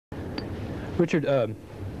Richard,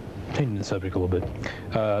 changing the subject a little bit,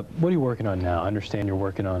 what are you working on now? I understand you're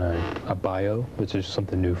working on a bio, which is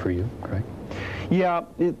something new for you, correct? Yeah,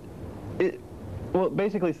 well,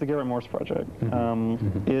 basically it's the Garrett Morse project.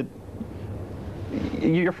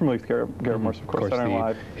 You're familiar with Garrett Morse, of course. Saturday Night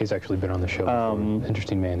Live. He's actually been on the show before.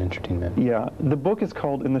 Interesting man, interesting man. Yeah, the book is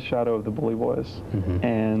called In the Shadow of the Bully Boys,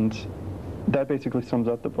 and that basically sums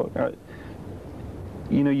up the book.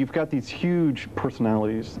 You know, you've got these huge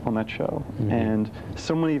personalities on that show, and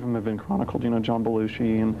so many of them have been chronicled. You know, John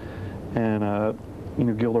Belushi and you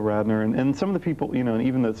know, Gilda Radner, and some of the people, you know, and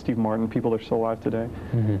even the Steve Martin people that are still alive today.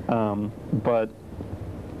 But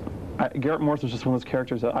Garrett Morse was just one of those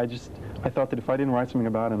characters that I thought that if I didn't write something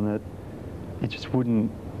about him, that it just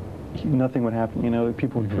wouldn't, nothing would happen. You know,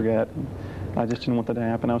 people would forget. I just didn't want that to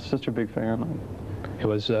happen. I was such a big fan. It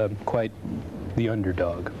was quite the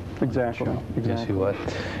underdog. Exactly. Exactly. Yes, he was.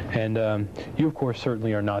 And you, of course,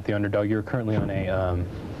 certainly are not the underdog. You're currently on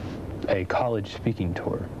a college speaking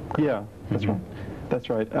tour. Yeah, that's right. That's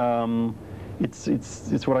right.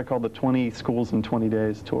 It's what I call the 20 schools in 20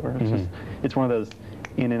 days tour. It's one of those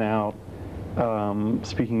in and out,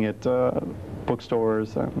 speaking at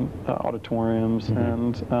bookstores and auditoriums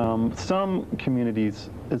and some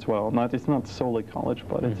communities as well. It's not solely college,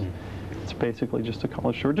 but it's basically just a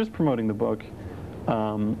college tour, just promoting the book.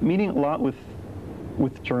 Meeting a lot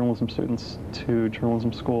with journalism students to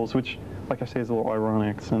journalism schools, which, like I say, is a little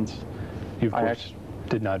ironic since you, of course,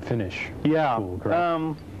 did not finish school,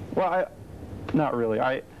 correct? Well, not really.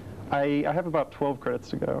 I have about 12 credits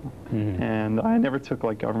to go, and I never took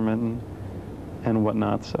like government and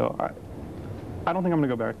whatnot, so I don't think I'm going to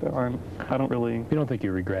go back there. I don't really. You don't think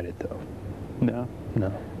you regret it, though? No.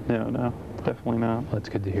 No. No, no. Definitely not. Well, that's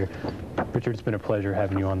good to hear. Richard, it's been a pleasure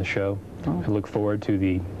having you on the show. I look forward to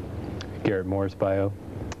the Garrett Morse bio.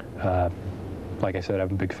 Like I said, I'm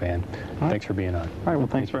a big fan. Thanks for being on. All right, well,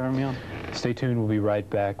 thanks for having me on. Stay tuned. We'll be right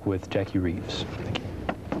back with Jackie Reeves. Thank you.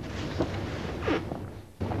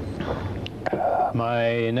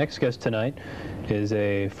 My next guest tonight is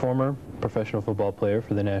a former professional football player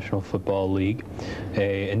for the National Football League,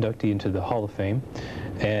 an inductee into the Hall of Fame,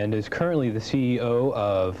 and is currently the CEO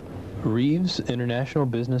of Reeves International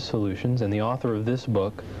Business Solutions and the author of this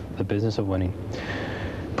book, The Business of Winning.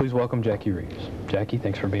 Please welcome Jackie Reeves. Jackie,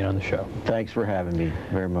 thanks for being on the show. Thanks for having me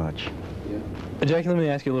very much. Jackie, let me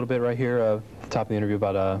ask you a little bit right here at the top of the interview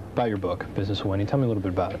about your book, Business of Winning. Tell me a little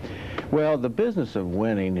bit about it. Well, The Business of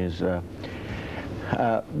Winning is, the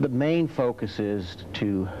main focus is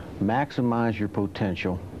to maximize your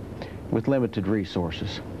potential with limited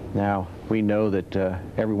resources. Now, we know that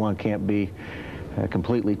everyone can't be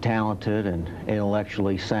completely talented and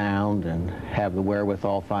intellectually sound and have the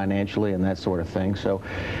wherewithal financially and that sort of thing. So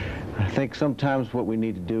I think sometimes what we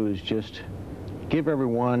need to do is just give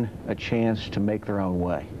everyone a chance to make their own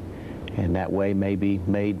way. And that way may be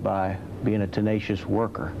made by being a tenacious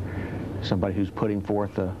worker. Somebody who's putting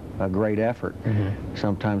forth a great effort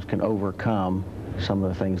sometimes can overcome some of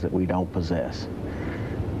the things that we don't possess.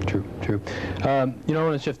 True, true. You know, I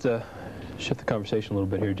want to shift the conversation a little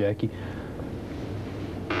bit here, Jackie.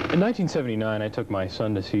 In 1979, I took my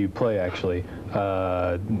son to see you play, actually.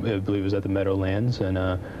 I believe it was at the Meadowlands, and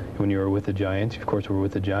when you were with the Giants. You, of course, were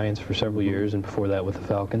with the Giants for several years, and before that with the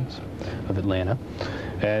Falcons of Atlanta.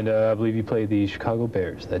 And I believe you played the Chicago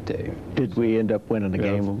Bears that day. Did we end up winning the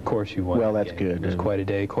game? Of course you won. Well, that's good. It was quite a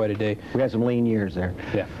day, quite a day. We had some lean years there.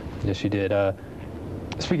 Yeah, yes you did.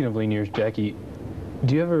 Speaking of lean years, Jackie,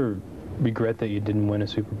 do you ever regret that you didn't win a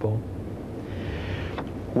Super Bowl?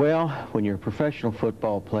 Well, when you're a professional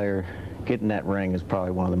football player, getting that ring is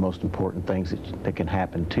probably one of the most important things that can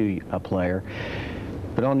happen to a player.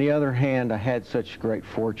 But on the other hand, I had such great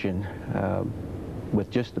fortune with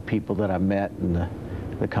just the people that I met and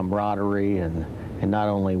the camaraderie and not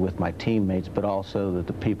only with my teammates, but also that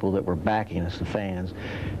the people that were backing us, the fans.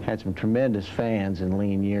 Had some tremendous fans in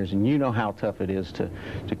lean years, and you know how tough it is to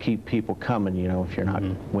keep people coming, you know, if you're not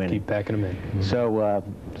winning. Keep backing them in.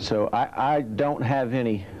 So I don't have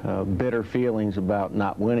any bitter feelings about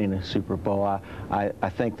not winning a Super Bowl. I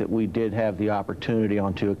think that we did have the opportunity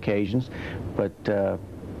on 2 occasions, but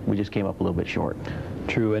we just came up a little bit short.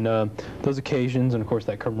 True, and those occasions, and of course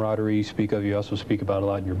that camaraderie you speak of, you also speak about a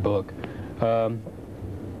lot in your book.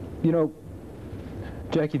 You know,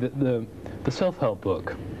 Jackie, the self-help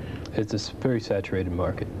book, it's a very saturated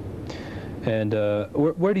market. And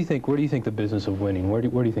where do you think the Business of Winning, where do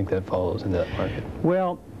you think that follows in that market?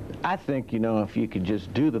 Well, I think, you know, if you could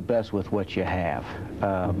just do the best with what you have.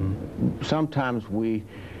 Sometimes we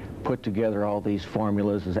put together all these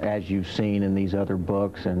formulas as you've seen in these other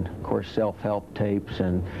books, and of course self-help tapes,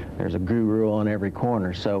 and there's a guru on every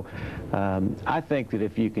corner. So I think that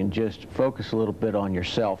if you can just focus a little bit on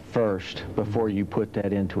yourself first before you put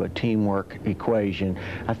that into a teamwork equation,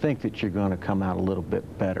 I think that you're going to come out a little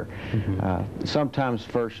bit better. Sometimes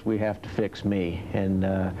first we have to fix me, and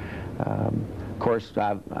of course,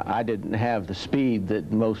 I didn't have the speed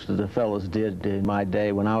that most of the fellas did in my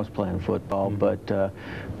day when I was playing football, but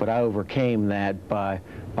I overcame that by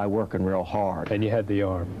working real hard. And you had the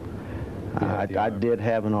arm. I did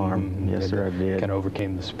have an arm. Yes, sir, I did. Kind of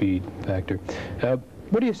overcame the speed factor.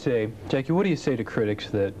 What do you say, Jackie, what do you say to critics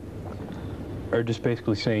that are just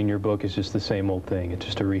basically saying your book is just the same old thing? It's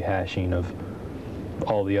just a rehashing of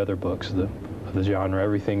all the other books of the genre,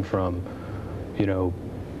 everything from, you know,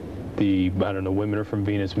 I don't know, Women Are From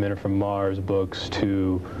Venus, Men Are From Mars books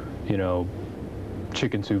to, you know,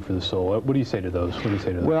 Chicken Soup for the Soul. What do you say to those? What do you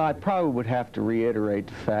say to those? Well, I probably would have to reiterate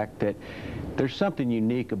the fact that there's something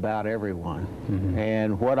unique about everyone.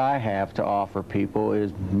 And what I have to offer people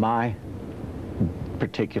is my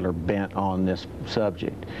particular bent on this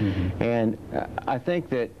subject. And I think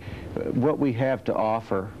that what we have to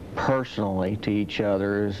offer personally to each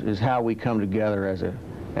other is how we come together as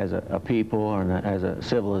a people and as a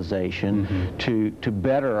civilization to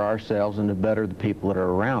better ourselves and to better the people that are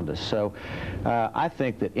around us. So I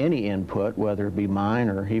think that any input, whether it be mine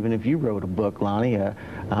or even if you wrote a book, Lonnie,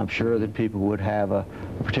 I'm sure that people would have a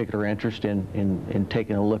particular interest in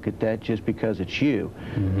taking a look at that just because it's you.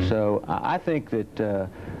 So I think that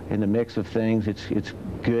in the mix of things, it's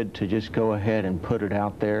good to just go ahead and put it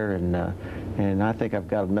out there, and I think I've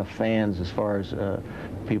got enough fans as far as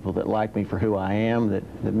people that like me for who I am, that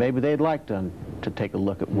maybe they'd like to take a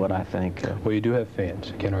look at what I think. Well, you do have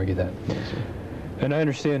fans. Can't argue that. Yes, sir. And I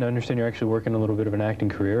understand you're actually working a little bit of an acting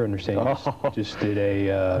career. I understand you just did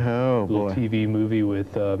a little TV movie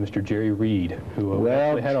with Mr. Jerry Reed, who we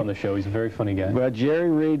actually had on the show. He's a very funny guy. Well,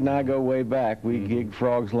 Jerry Reed and I go way back. We gig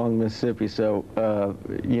Frogs Along Mississippi, so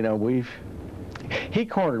you know, he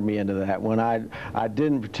cornered me into that one. I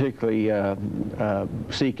didn't particularly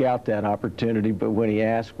seek out that opportunity, but when he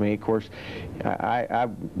asked me, of course, I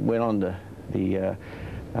went on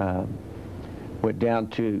went down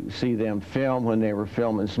to see them film when they were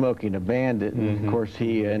filming Smoking a Bandit, and of course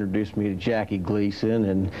he introduced me to Jackie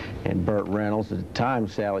Gleason and Burt Reynolds. At the time,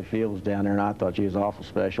 Sally Field was down there, and I thought she was awful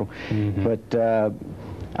special. But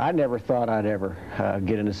I never thought I'd ever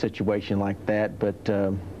get in a situation like that, but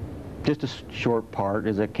just a short part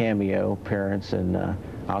as a cameo appearance, and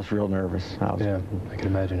I was real nervous. Yeah, I can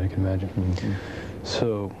imagine.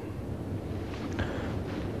 So,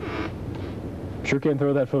 sure can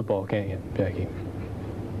throw that football, can't you, Jackie?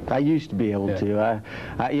 I used to be able to.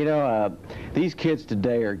 You know, these kids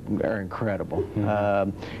today are incredible.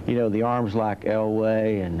 You know, the arms like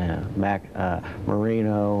Elway and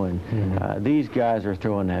Marino, and these guys are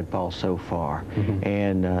throwing that ball so far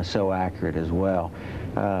and so accurate as well.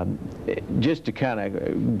 Just to kind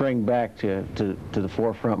of bring back to the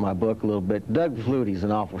forefront my book a little bit, Doug Flutie's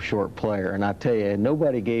an awful short player, and I tell you,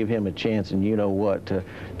 nobody gave him a chance, and you know what,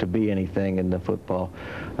 to be anything in the football,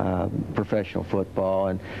 professional football,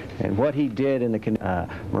 and what he did in the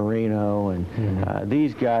Marino, and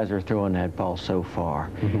these guys are throwing that ball so far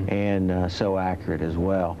and so accurate as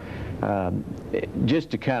well. Just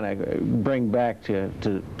to kind of bring back to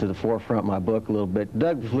the forefront my book a little bit,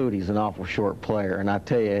 Doug Flutie's an awful short player, and I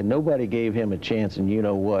tell you, nobody gave him a chance, and you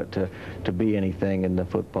know what, to be anything in the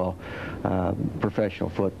football, professional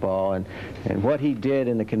football, and what he did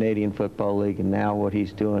in the Canadian Football League, and now what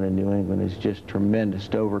he's doing in New England is just tremendous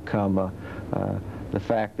to overcome the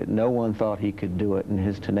fact that no one thought he could do it, and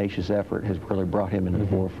his tenacious effort has really brought him into the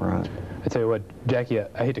forefront. I tell you what, Jackie, I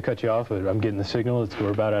hate to cut you off, but I'm getting the signal.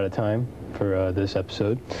 We're about out of time for this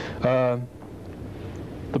episode.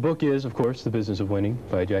 The book is, of course, The Business of Winning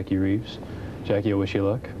by Jackie Reeves. Jackie, I wish you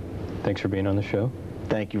luck. Thanks for being on the show.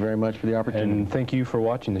 Thank you very much for the opportunity. And thank you for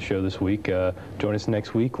watching the show this week. Join us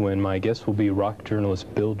next week when my guest will be rock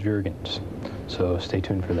journalist Bill Juergens. So stay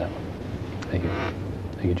tuned for that one. Thank you.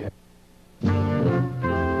 Thank you, Jackie.